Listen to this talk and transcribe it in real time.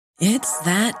It's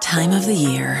that time of the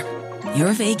year.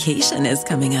 Your vacation is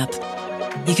coming up.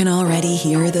 You can already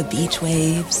hear the beach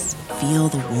waves, feel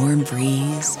the warm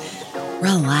breeze,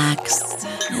 relax,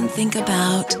 and think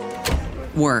about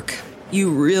work.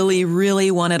 You really, really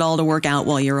want it all to work out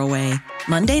while you're away.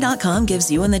 Monday.com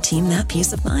gives you and the team that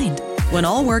peace of mind. When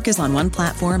all work is on one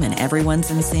platform and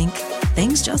everyone's in sync,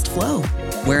 things just flow.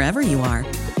 Wherever you are,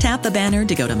 tap the banner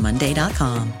to go to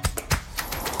Monday.com.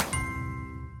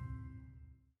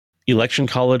 Election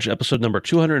College, episode number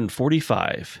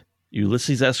 245,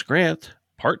 Ulysses S. Grant,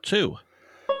 part 2.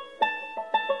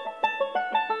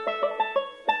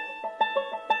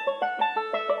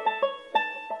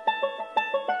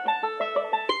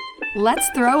 Let's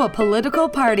throw a political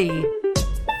party.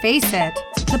 Face it,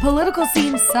 the political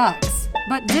scene sucks,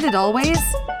 but did it always?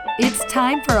 It's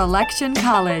time for Election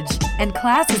College, and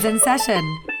class is in session.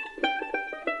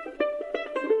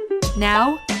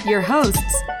 Now, your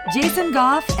hosts, Jason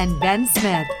Goff and Ben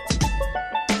Smith.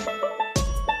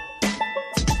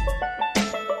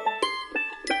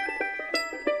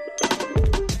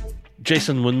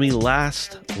 Jason, when we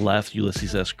last left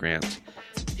Ulysses S. Grant,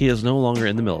 he is no longer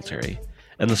in the military,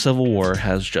 and the Civil War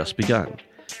has just begun,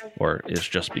 or is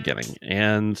just beginning.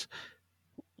 And,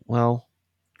 well,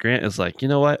 Grant is like, you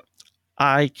know what?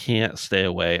 I can't stay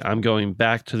away. I'm going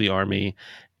back to the Army.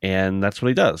 And that's what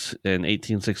he does. In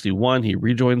 1861, he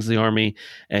rejoins the Army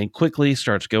and quickly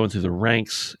starts going through the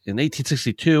ranks. In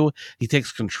 1862, he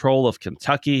takes control of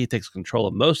Kentucky. He takes control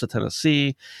of most of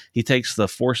Tennessee. He takes the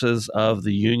forces of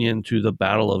the Union to the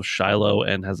Battle of Shiloh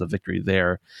and has a victory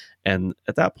there. And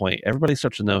at that point, everybody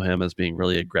starts to know him as being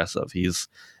really aggressive. He's,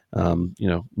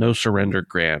 no surrender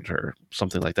Grant or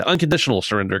something like that. Unconditional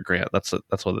surrender Grant. That's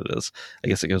what it is. I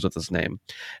guess it goes with his name.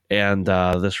 And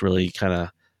this really kind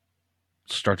of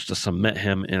starts to cement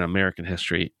him in American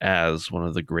history as one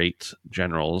of the great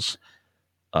generals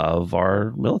of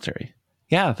our military.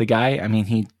 Yeah, the guy,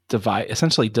 he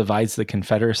essentially divides the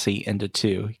Confederacy into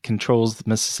two. He controls the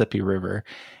Mississippi River.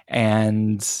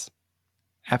 And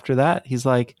after that, he's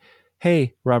like,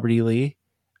 hey, Robert E. Lee,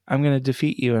 I'm going to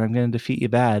defeat you, and I'm going to defeat you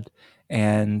bad.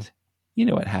 And you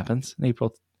know what happens. In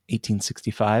April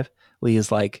 1865, Lee is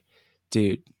like,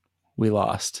 dude, we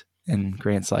lost. And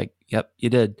Grant's like, yep, you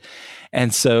did.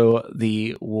 And so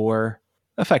the war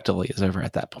effectively is over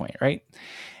at that point, right?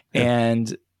 Yeah.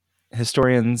 And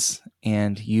historians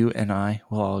and you and I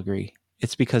will all agree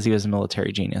it's because he was a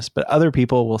military genius. But other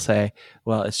people will say,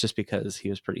 well, it's just because he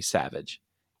was pretty savage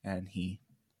and he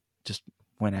just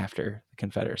went after the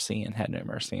Confederacy and had no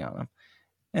mercy on them.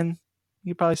 And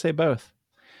you probably say both.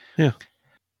 Yeah.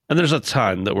 And there's a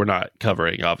ton that we're not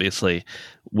covering, obviously,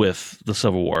 with the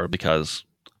Civil War because,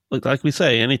 like we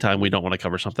say, anytime we don't want to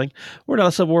cover something, we're not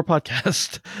a Civil War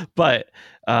podcast. But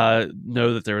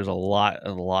know that there is a lot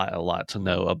to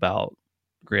know about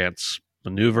Grant's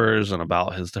maneuvers and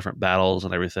about his different battles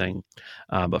and everything.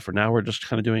 But for now, we're just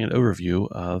kind of doing an overview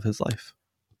of his life.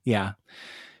 Yeah.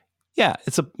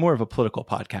 It's more of a political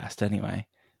podcast anyway.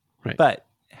 Right. But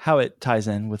how it ties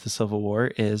in with the Civil War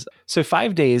is, so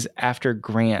 5 days after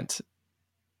Grant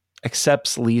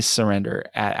accepts Lee's surrender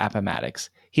at Appomattox,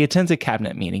 he attends a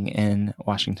cabinet meeting in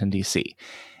Washington, D.C.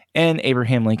 And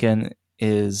Abraham Lincoln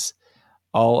is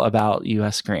all about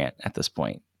U.S. Grant at this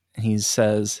point. He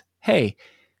says, hey,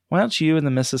 why don't you and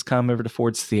the missus come over to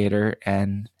Ford's Theater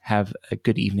and have a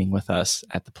good evening with us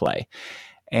at the play?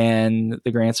 And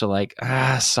the Grants are like,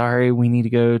 sorry, we need to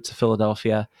go to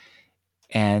Philadelphia.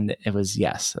 And it was,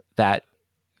 yes, that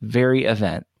very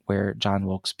event where John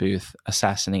Wilkes Booth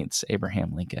assassinates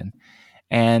Abraham Lincoln.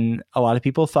 And a lot of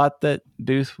people thought that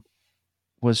Booth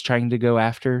was trying to go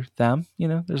after them.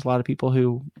 There's a lot of people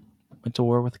who went to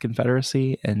war with the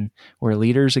Confederacy and were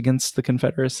leaders against the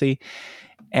Confederacy.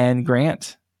 And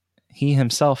Grant, he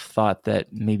himself thought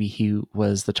that maybe he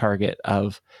was the target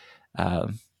of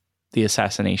the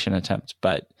assassination attempt,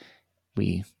 but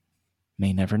we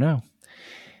may never know.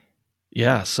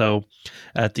 Yeah, so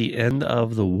at the end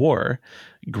of the war,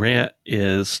 Grant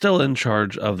is still in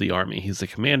charge of the Army. He's the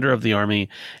commander of the Army,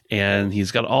 and he's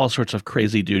got all sorts of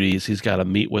crazy duties. He's got to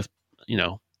meet with,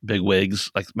 big wigs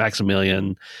like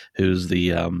Maximilian, who's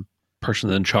the person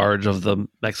in charge of the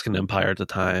Mexican Empire at the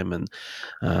time.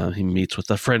 And he meets with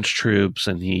the French troops,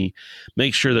 and he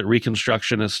makes sure that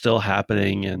Reconstruction is still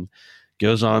happening, and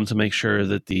goes on to make sure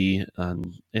that the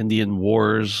Indian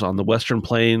wars on the Western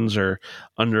Plains are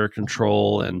under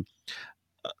control. And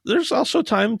there's also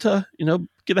time to,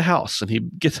 get a house. And he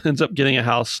ends up getting a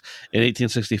house in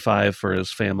 1865 for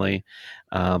his family.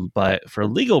 But for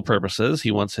legal purposes, he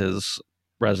wants his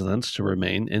residence to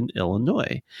remain in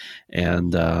Illinois.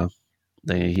 And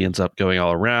he ends up going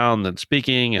all around and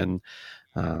speaking and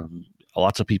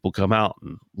Lots of people come out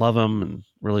and love him and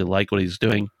really like what he's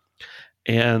doing.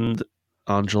 And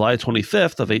on July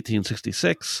 25th of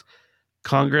 1866,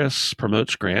 Congress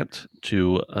promotes Grant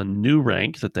to a new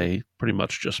rank that they pretty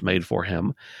much just made for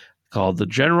him, called the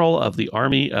General of the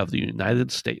Army of the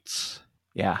United States.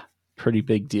 Yeah, pretty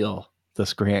big deal,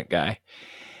 this Grant guy.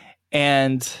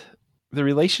 And the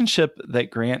relationship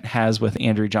that Grant has with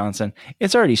Andrew Johnson,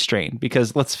 it's already strained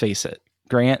because, let's face it,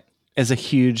 Grant is a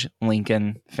huge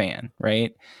Lincoln fan,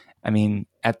 right? I mean,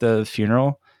 at the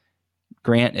funeral,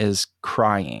 Grant is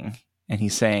crying and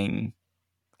he's saying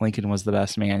Lincoln was the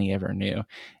best man he ever knew.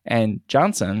 And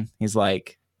Johnson, he's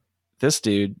like, this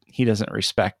dude, he doesn't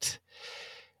respect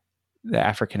the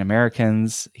African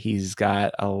Americans. He's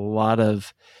got a lot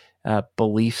of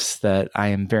beliefs that I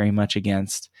am very much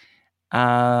against.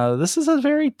 This is a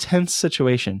very tense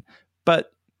situation,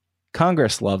 but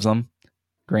Congress loves him,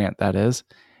 Grant, that is,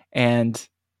 and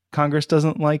Congress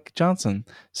doesn't like Johnson.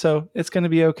 So it's going to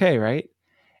be okay, right?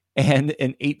 And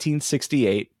in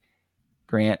 1868,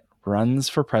 Grant runs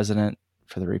for president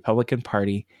for the Republican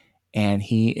Party, and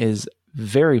he is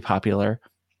very popular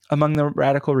among the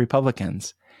radical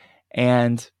Republicans.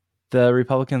 And the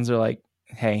Republicans are like,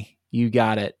 hey, you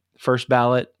got it. First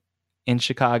ballot in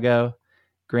Chicago,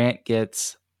 Grant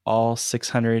gets all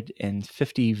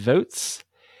 650 votes.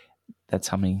 That's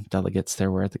how many delegates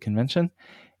there were at the convention.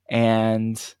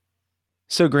 And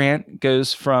so Grant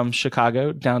goes from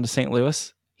Chicago down to St.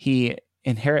 Louis. He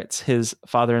inherits his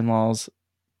father-in-law's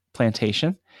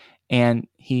plantation, and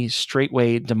he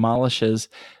straightway demolishes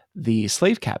the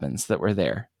slave cabins that were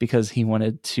there because he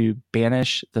wanted to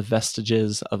banish the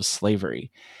vestiges of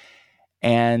slavery.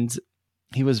 And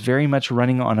he was very much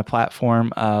running on a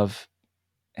platform of,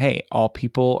 hey, all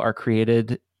people are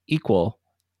created equal,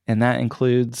 and that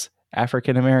includes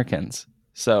African Americans.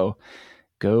 So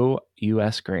go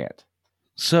U.S. Grant.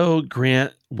 So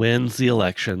Grant wins the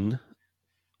election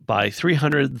by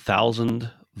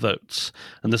 300,000 votes.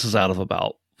 And this is out of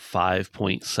about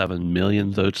 5.7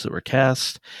 million votes that were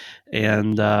cast.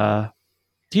 And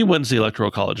he wins the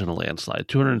Electoral College in a landslide,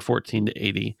 214 to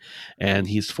 80. And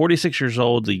he's 46 years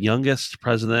old, the youngest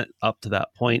president up to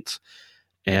that point.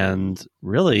 And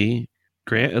really,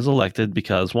 Grant is elected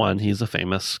because, one, he's a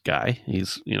famous guy.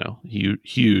 He's,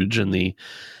 huge in the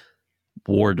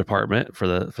War Department for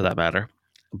that matter.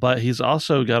 But he's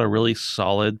also got a really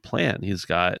solid plan. He's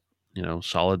got,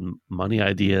 solid money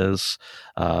ideas,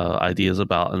 ideas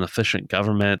about an efficient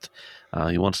government.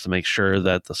 He wants to make sure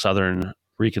that the southern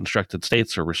reconstructed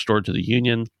states are restored to the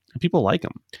Union, and people like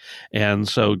him. And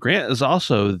so Grant is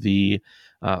also the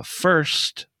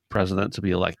first president to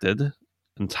be elected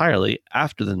entirely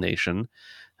after the nation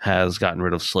has gotten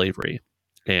rid of slavery.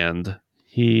 And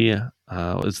he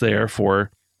is there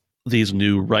for these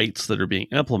new rights that are being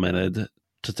implemented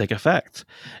to take effect.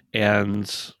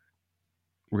 And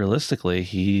realistically,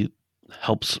 he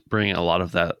helps bring a lot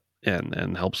of that in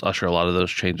and helps usher a lot of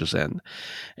those changes in.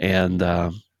 And,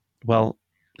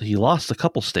 he lost a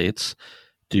couple states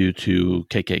due to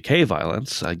KKK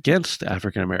violence against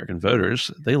African American voters.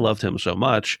 They loved him so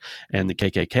much, and the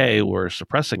KKK were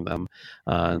suppressing them,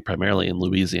 primarily in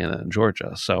Louisiana and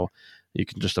Georgia. So you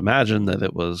can just imagine that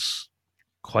it was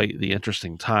quite the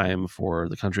interesting time for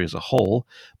the country as a whole,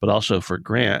 but also for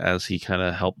Grant as he kind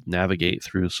of helped navigate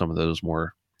through some of those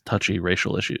more touchy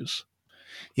racial issues.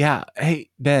 Yeah.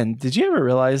 Hey, Ben, did you ever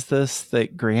realize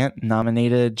that Grant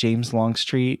nominated James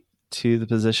Longstreet to the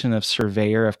position of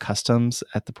surveyor of customs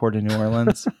at the Port of New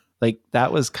Orleans? Like,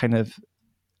 that was kind of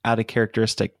out of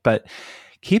characteristic. But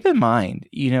keep in mind,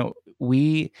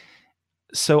 we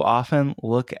so often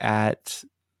look at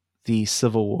the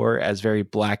Civil War as very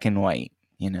black and white.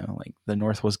 Like the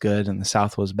North was good and the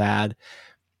South was bad.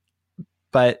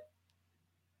 But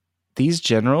these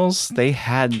generals, they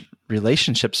had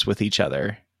relationships with each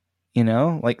other,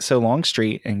 so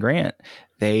Longstreet and Grant,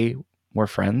 they were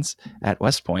friends at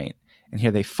West Point, and here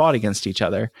they fought against each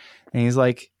other. And he's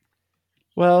like,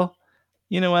 well,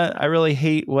 you know what? I really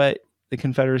hate what the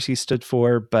Confederacy stood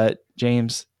for, but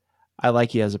James, I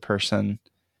like you as a person.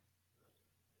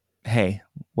 Hey,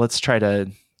 let's try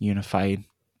to unify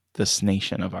this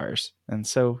nation of ours. And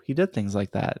so he did things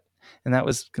like that. And that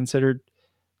was considered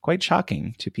quite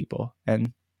shocking to people. And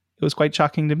it was quite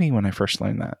shocking to me when I first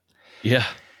learned that. Yeah.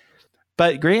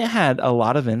 But Grant had a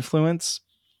lot of influence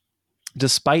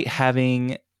despite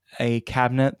having a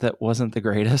cabinet that wasn't the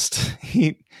greatest.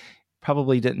 He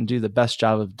probably didn't do the best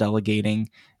job of delegating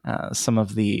some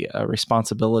of the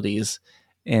responsibilities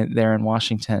there in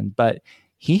Washington. But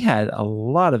he had a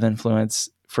lot of influence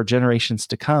for generations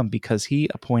to come because he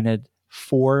appointed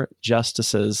 4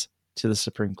 justices to the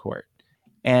Supreme Court.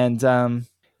 And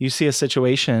you see a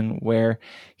situation where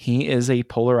he is a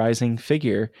polarizing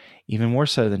figure, even more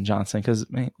so than Johnson. Because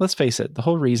let's face it, the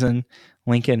whole reason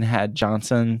Lincoln had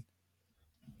Johnson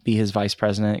be his vice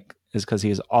president is because he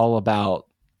is all about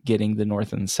getting the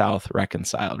North and South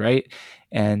reconciled, right?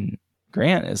 And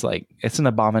Grant is like, it's an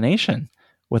abomination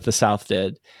what the South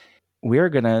did. We are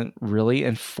going to really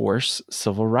enforce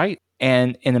civil rights.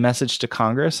 And in a message to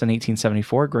Congress in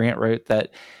 1874, Grant wrote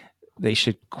that they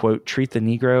should, quote, treat the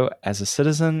Negro as a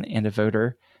citizen and a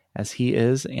voter as he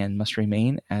is and must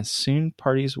remain, as soon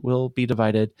parties will be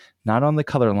divided, not on the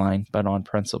color line, but on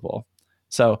principle.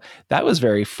 So that was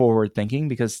very forward thinking,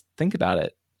 because think about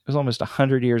it. It was almost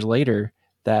 100 years later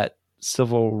that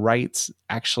civil rights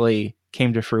actually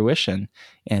came to fruition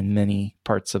in many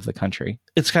parts of the country.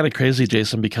 It's kind of crazy,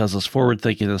 Jason, because as forward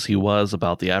thinking as he was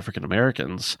about the African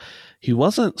Americans, he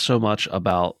wasn't so much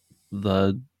about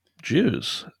the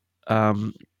Jews.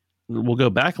 We'll go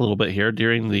back a little bit here.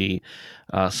 During the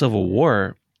Civil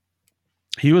War,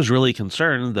 he was really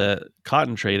concerned that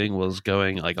cotton trading was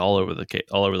going like all over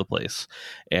the place,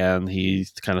 and he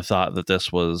kind of thought that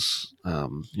this was,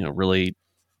 really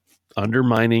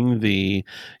undermining the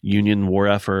Union war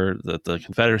effort, that the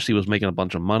Confederacy was making a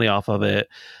bunch of money off of it.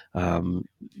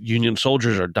 Union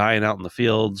soldiers are dying out in the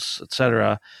fields,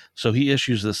 etc. So he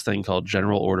issues this thing called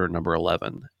General Order Number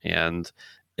 11, and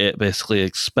it basically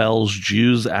expels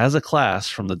Jews as a class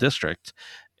from the district,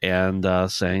 and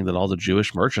saying that all the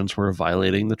Jewish merchants were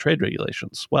violating the trade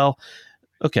regulations. Well,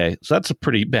 okay, so that's a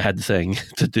pretty bad thing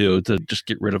to do, to just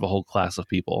get rid of a whole class of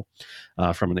people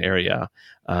from an area.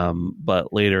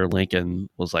 But later Lincoln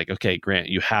was like, okay, Grant,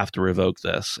 you have to revoke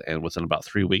this. And within about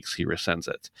 3 weeks, he rescinds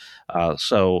it.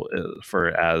 So for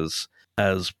as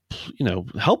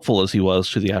helpful as he was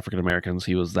to the African Americans,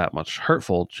 he was that much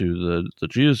hurtful to the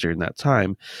Jews during that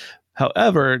time.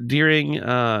 However, during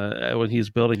when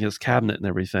he's building his cabinet and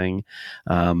everything,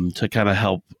 to kind of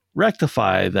help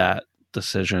rectify that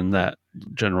decision, that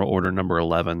General Order Number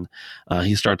 11,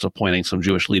 he starts appointing some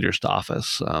Jewish leaders to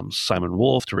office. Simon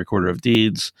Wolfe to Recorder of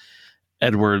Deeds,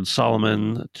 Edward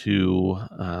Solomon to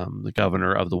the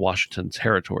governor of the Washington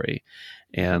Territory.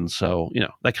 And so,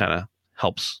 that kind of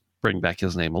helps bring back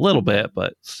his name a little bit,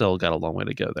 but still got a long way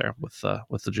to go there with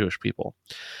the Jewish people.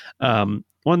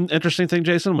 One interesting thing,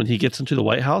 Jason, when he gets into the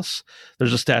White House,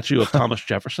 there's a statue of Thomas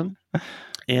Jefferson,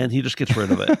 and he just gets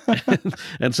rid of it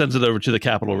and sends it over to the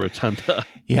Capitol Rotunda.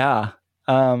 Yeah.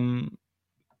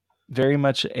 Very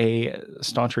much a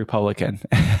staunch Republican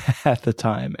at the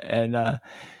time. And,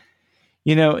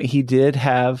 he did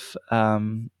have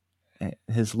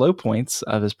his low points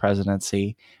of his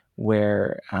presidency,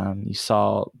 where you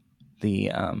saw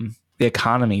the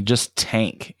economy just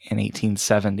tank in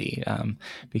 1870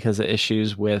 because of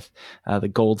issues with the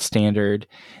gold standard.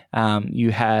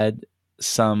 You had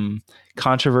some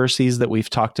controversies that we've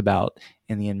talked about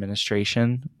in the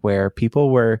administration, where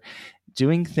people were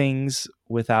doing things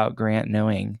without Grant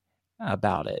knowing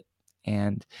about it.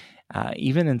 And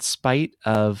even in spite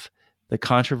of the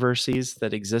controversies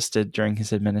that existed during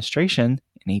his administration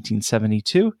in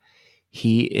 1872,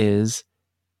 he is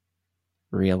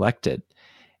reelected.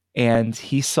 And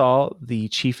he saw the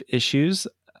chief issues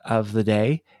of the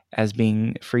day as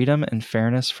being freedom and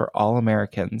fairness for all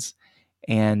Americans.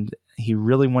 And he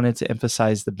really wanted to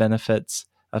emphasize the benefits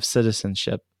of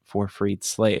citizenship for freed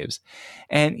slaves.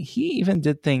 And he even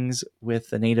did things with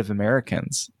the Native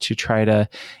Americans to try to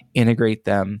integrate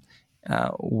them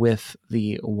with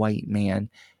the white man.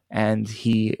 And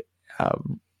he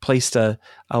placed a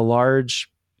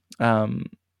large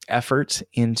effort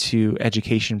into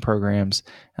education programs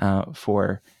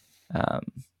for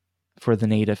the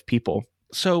Native people.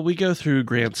 So we go through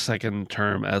Grant's second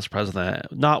term as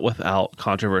president, not without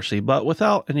controversy, but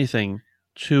without anything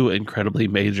too incredibly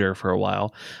major for a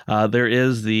while. There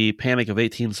is the Panic of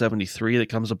 1873 that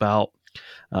comes about,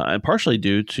 and partially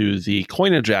due to the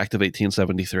Coinage Act of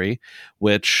 1873,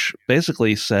 which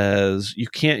basically says you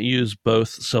can't use both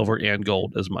silver and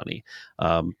gold as money.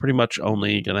 Pretty much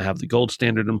only going to have the gold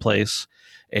standard in place.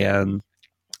 And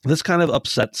this kind of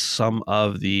upsets some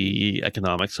of the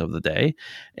economics of the day.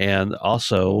 And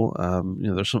also,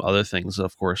 there's some other things,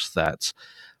 of course, that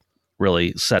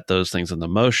really set those things into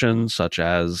motion, such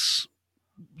as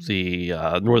the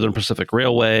Northern Pacific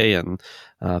Railway and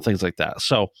things like that.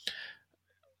 So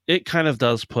it kind of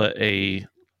does put a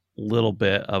little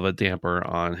bit of a damper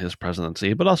on his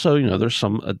presidency, but also, there's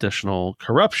some additional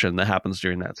corruption that happens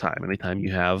during that time. Anytime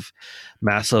you have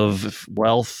massive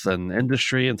wealth and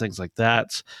industry and things like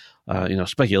that,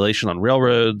 speculation on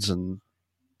railroads and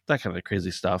that kind of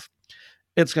crazy stuff,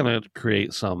 it's going to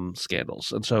create some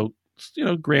scandals. And so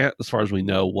Grant, as far as we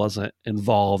know, wasn't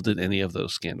involved in any of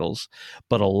those scandals,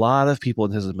 but a lot of people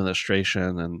in his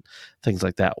administration and things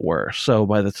like that were. So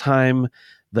by the time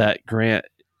that Grant,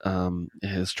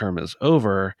 his term is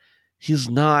over, he's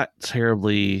not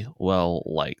terribly well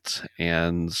liked.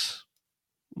 And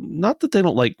not that they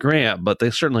don't like Grant, but they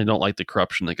certainly don't like the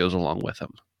corruption that goes along with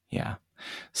him. Yeah.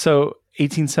 So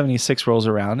 1876 rolls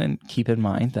around, and keep in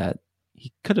mind that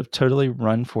he could have totally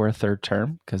run for a third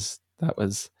term, because that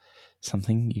was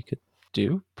something you could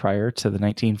do prior to the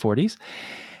 1940s.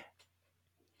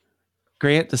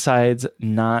 Grant decides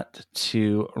not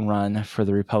to run for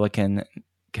the Republican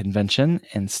convention.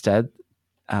 Instead,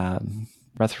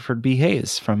 Rutherford B.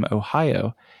 Hayes from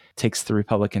Ohio takes the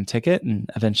Republican ticket and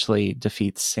eventually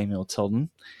defeats Samuel Tilden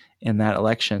in that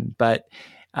election. But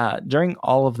during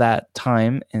all of that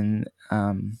time,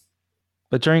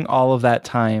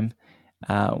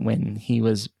 when he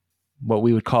was what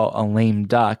we would call a lame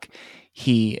duck,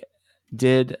 he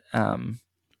did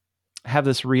have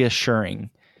this reassuring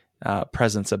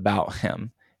presence about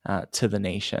him to the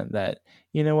nation that,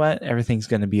 you know what, everything's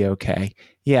going to be okay.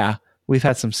 Yeah, we've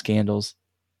had some scandals.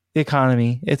 The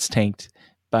economy, it's tanked.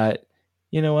 But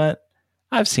you know what?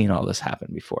 I've seen all this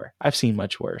happen before. I've seen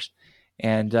much worse.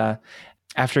 And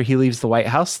after he leaves the White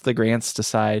House, the Grants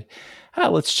decide,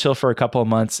 let's chill for a couple of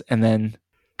months and then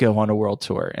go on a world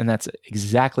tour. And that's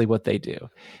exactly what they do.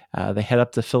 They head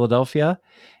up to Philadelphia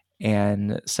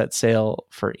and set sail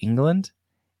for England.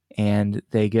 And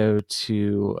they go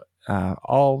to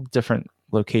all different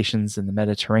locations in the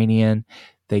Mediterranean.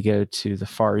 They go to the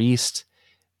Far East.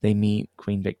 They meet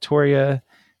Queen Victoria.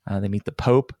 They meet the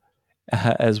Pope,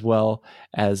 as well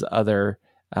as other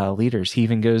leaders. He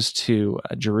even goes to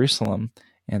Jerusalem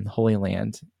and the Holy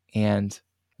Land. And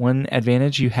one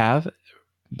advantage you have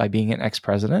by being an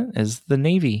ex-president is the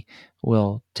Navy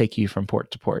will take you from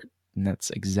port to port. And that's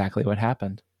exactly what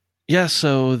happened. Yeah,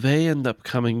 so they end up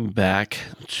coming back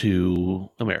to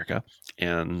America,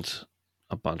 and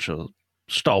a bunch of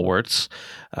stalwarts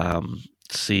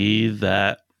see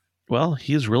that, well,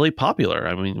 he's really popular.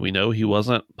 I mean, we know he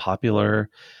wasn't popular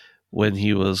when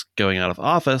he was going out of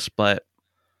office, but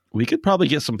we could probably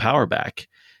get some power back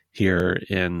here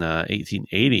in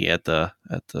 1880 at the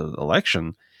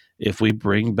election if we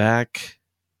bring back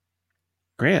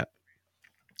Grant.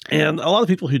 And a lot of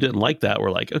people who didn't like that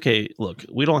were like, okay, look,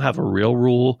 we don't have a real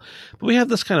rule, but we have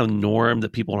this kind of norm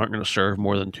that people aren't going to serve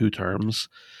more than 2 terms.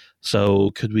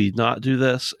 So could we not do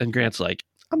this? And Grant's like,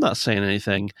 I'm not saying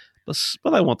anything,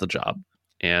 but I want the job,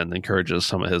 and encourages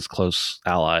some of his close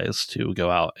allies to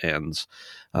go out and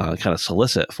kind of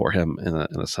solicit for him in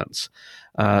a sense.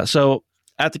 So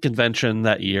at the convention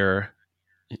that year,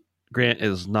 Grant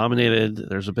is nominated.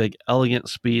 There's a big, elegant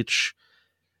speech.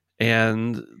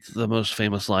 And the most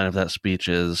famous line of that speech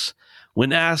is,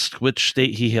 when asked which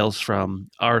state he hails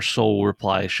from, our sole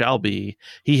reply shall be,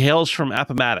 he hails from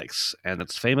Appomattox and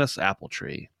its famous apple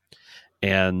tree.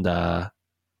 And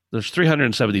there's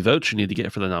 370 votes you need to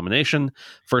get for the nomination.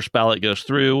 First ballot goes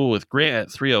through with Grant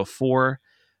at 304,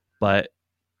 but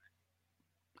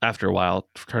after a while,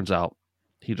 it turns out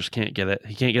he just can't get it.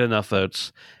 He can't get enough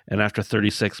votes. And after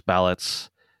 36 ballots,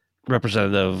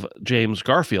 Representative James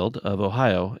Garfield of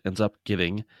Ohio ends up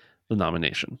getting the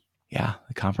nomination. Yeah,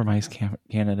 the compromise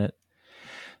candidate.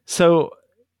 So,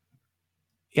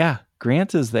 yeah,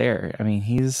 Grant is there. I mean,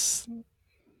 he's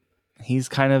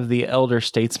kind of the elder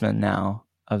statesman now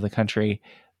of the country.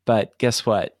 But guess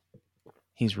what?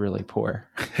 He's really poor.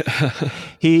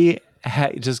 He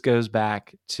just goes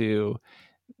back to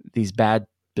these bad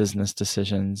business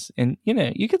decisions. And,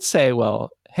 you could say,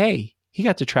 well, hey, he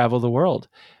got to travel the world.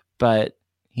 But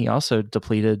he also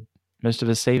depleted most of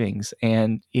his savings,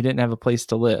 and he didn't have a place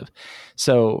to live.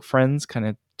 So friends kind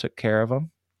of took care of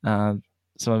him.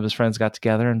 Some of his friends got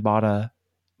together and bought a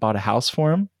house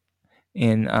for him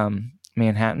in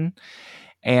Manhattan,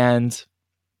 and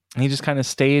he just kind of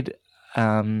stayed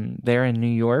there in New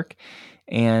York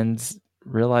and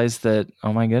realized that,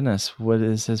 oh my goodness, what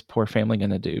is his poor family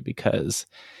going to do? Because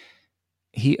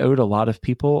he owed a lot of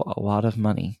people a lot of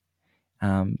money.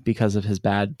 Because of his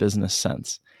bad business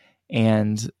sense.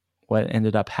 And what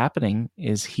ended up happening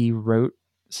is he wrote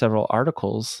several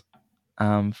articles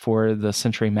for the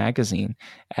Century magazine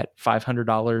at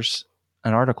 $500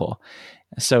 an article.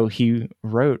 So he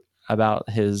wrote about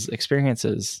his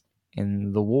experiences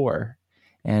in the war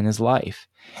and his life.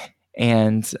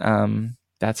 And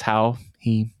that's how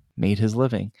he made his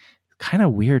living. Kind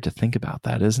of weird to think about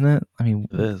that, isn't it? I mean,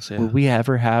 it is, yeah. Would we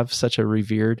ever have such a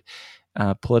revered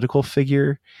political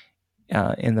figure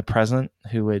in the present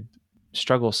who would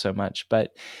struggle so much?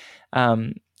 But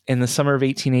in the summer of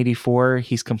 1884,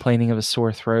 he's complaining of a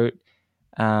sore throat.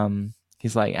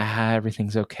 He's like,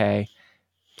 everything's okay.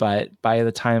 But by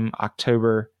the time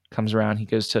October comes around, he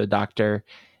goes to a doctor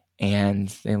and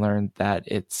they learn that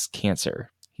it's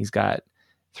cancer. He's got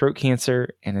throat cancer,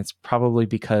 and it's probably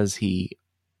because he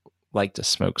liked to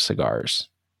smoke cigars.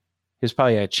 He was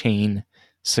probably a chain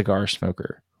cigar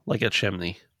smoker. Like a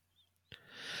chimney.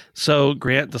 So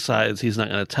Grant decides he's not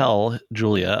going to tell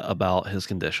Julia about his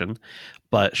condition,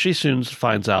 but she soon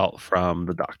finds out from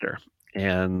the doctor.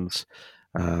 And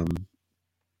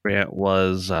Grant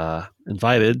was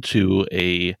invited to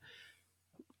a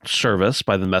service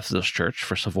by the Methodist Church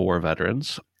for Civil War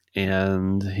veterans,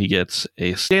 and he gets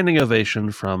a standing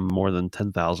ovation from more than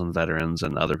 10,000 veterans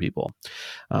and other people.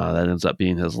 That ends up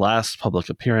being his last public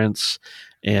appearance.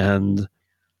 And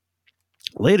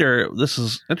later, this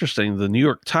is interesting, the New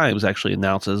York Times actually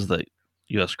announces that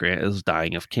U.S. Grant is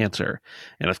dying of cancer.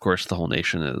 And of course, the whole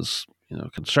nation is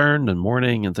concerned and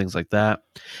mourning and things like that.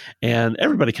 And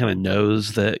everybody kind of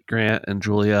knows that Grant and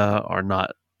Julia are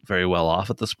not very well off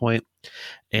at this point.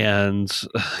 And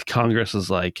Congress is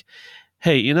like,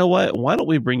 hey, you know what? Why don't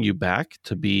we bring you back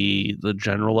to be the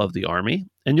general of the army,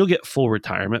 and you'll get full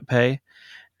retirement pay.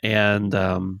 And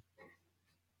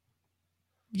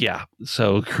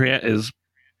so Grant is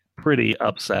pretty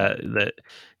upset that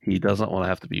he doesn't want to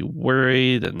have to be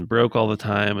worried and broke all the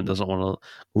time, and doesn't want to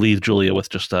leave Julia with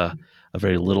just a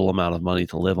very little amount of money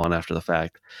to live on after the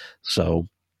fact. So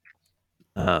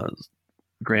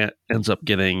Grant ends up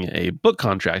getting a book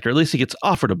contract, or at least he gets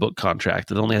offered a book contract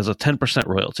that only has a 10%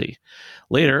 royalty.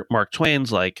 Later, Mark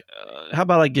Twain's like, how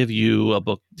about I give you a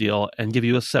book deal and give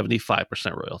you a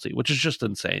 75% royalty, which is just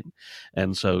insane.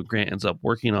 And so Grant ends up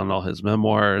working on all his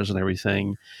memoirs and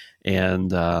everything.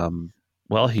 And,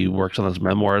 he works on his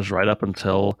memoirs right up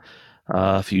until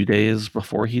a few days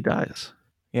before he dies.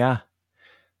 Yeah.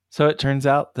 So it turns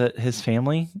out that his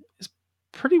family is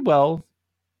pretty well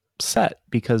set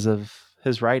because of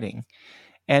his writing.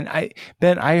 And I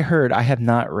have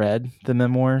not read the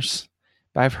memoirs,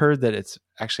 but I've heard that it's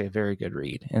actually a very good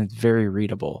read and it's very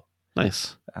readable.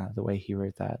 Nice. The way he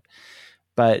wrote that.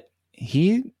 But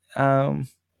he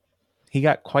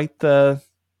got quite the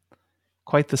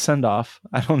send off.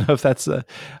 I don't know if that's a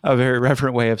very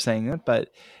reverent way of saying it, but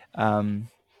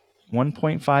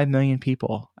 1.5 million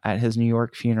people at his New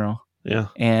York funeral. Yeah.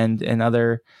 And in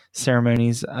other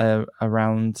ceremonies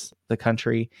around the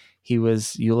country, he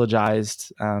was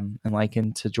eulogized and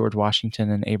likened to George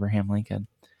Washington and Abraham Lincoln.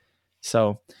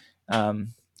 So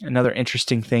another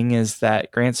interesting thing is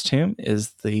that Grant's tomb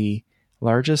is the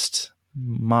largest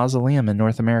mausoleum in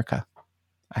North America.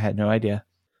 I had no idea.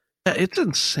 Yeah, it's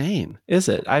insane. Is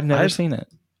it? I've never seen it.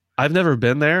 I've never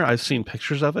been there. I've seen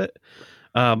pictures of it.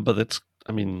 But it's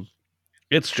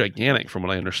gigantic from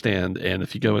what I understand. And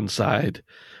if you go inside,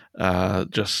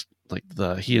 just like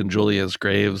he and Julia's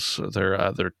graves,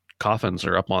 their coffins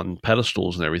are up on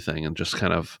pedestals and everything, and just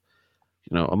kind of,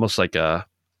 almost like a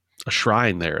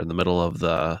shrine there in the middle of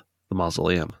the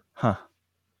mausoleum. Huh.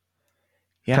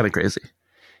 Yeah. Kind of crazy.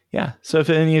 Yeah. So if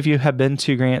any of you have been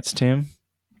to Grant's tomb,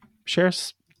 share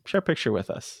a picture with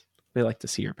us. We like to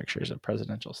see your pictures of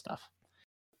presidential stuff.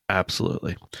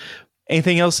 Absolutely.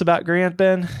 Anything else about Grant,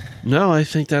 Ben? No, I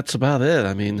think that's about it.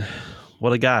 I mean,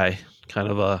 what a guy. Kind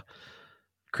of a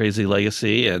crazy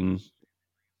legacy,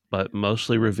 but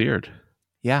mostly revered.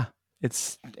 Yeah.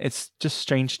 It's just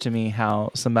strange to me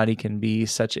how somebody can be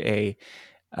such a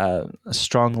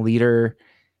strong leader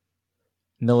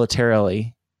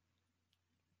militarily,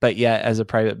 but yet as a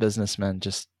private businessman,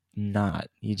 just not.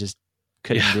 You just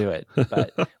couldn't do it.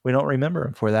 But we don't remember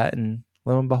him for that. And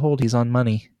lo and behold, he's on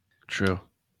money. True.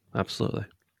 Absolutely.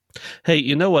 Hey,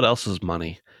 you know what else is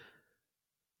money?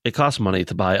 It costs money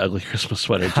to buy ugly Christmas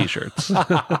sweater t-shirts.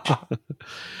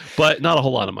 But not a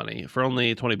whole lot of money. For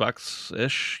only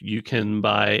 $20-ish, you can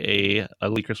buy a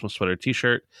ugly Christmas sweater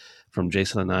t-shirt from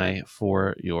Jason and I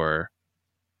for your,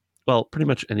 pretty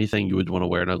much anything you would want to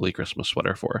wear an ugly Christmas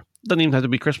sweater for. Doesn't even have to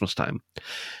be Christmas time.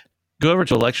 Go over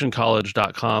to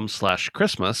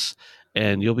electioncollege.com/Christmas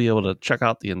and you'll be able to check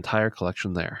out the entire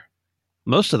collection there.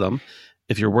 Most of them,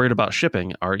 if you're worried about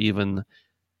shipping, are even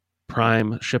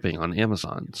prime shipping on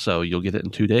Amazon. So you'll get it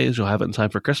in 2 days. You'll have it in time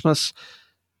for Christmas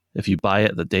if you buy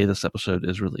it the day this episode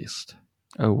is released.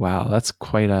 Oh, wow. That'd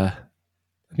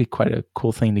be quite a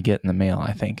cool thing to get in the mail,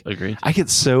 I think. Agreed. I get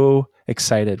so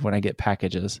excited when I get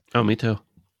packages. Oh, me too.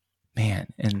 Man.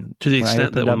 And to the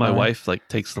extent that when my wife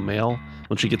takes the mail,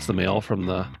 when she gets the mail from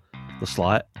the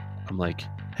slot, I'm like,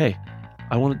 hey,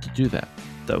 I wanted to do that.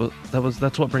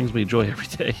 That's what brings me joy every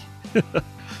day.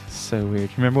 So weird.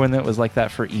 Remember when that was like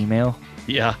that for email?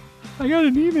 Yeah. I got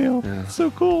an email. Yeah.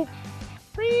 So cool.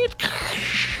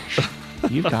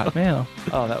 You got mail.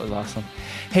 Oh, that was awesome.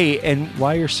 Hey, and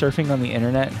while you're surfing on the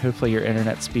internet, and hopefully your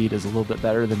internet speed is a little bit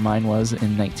better than mine was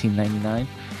in 1999,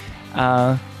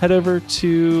 head over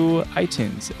to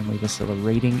iTunes and leave us a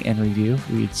rating and review.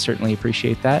 We'd certainly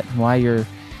appreciate that. And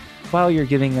while you're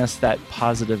giving us that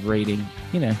positive rating,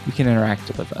 you can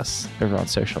interact with us over on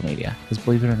social media. Because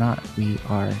believe it or not, we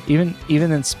are, even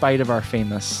in spite of our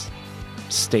famous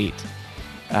state,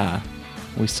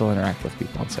 we still interact with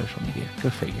people on social media. Go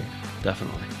figure.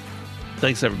 Definitely.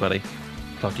 Thanks, everybody.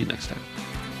 Talk to you next time.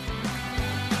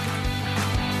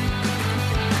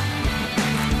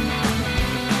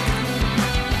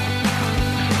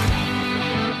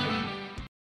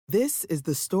 This is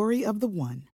the story of the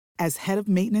one. As head of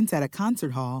maintenance at a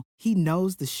concert hall, he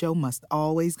knows the show must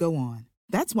always go on.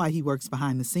 That's why he works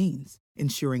behind the scenes,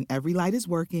 ensuring every light is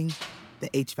working, the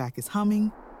HVAC is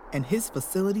humming, and his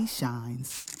facility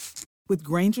shines. With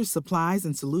Grainger's supplies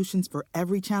and solutions for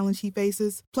every challenge he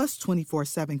faces, plus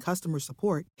 24/7 customer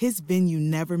support, his venue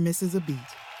never misses a beat.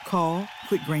 Call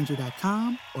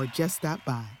quickgrainger.com or just stop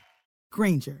by.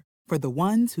 Grainger, for the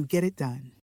ones who get it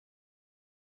done.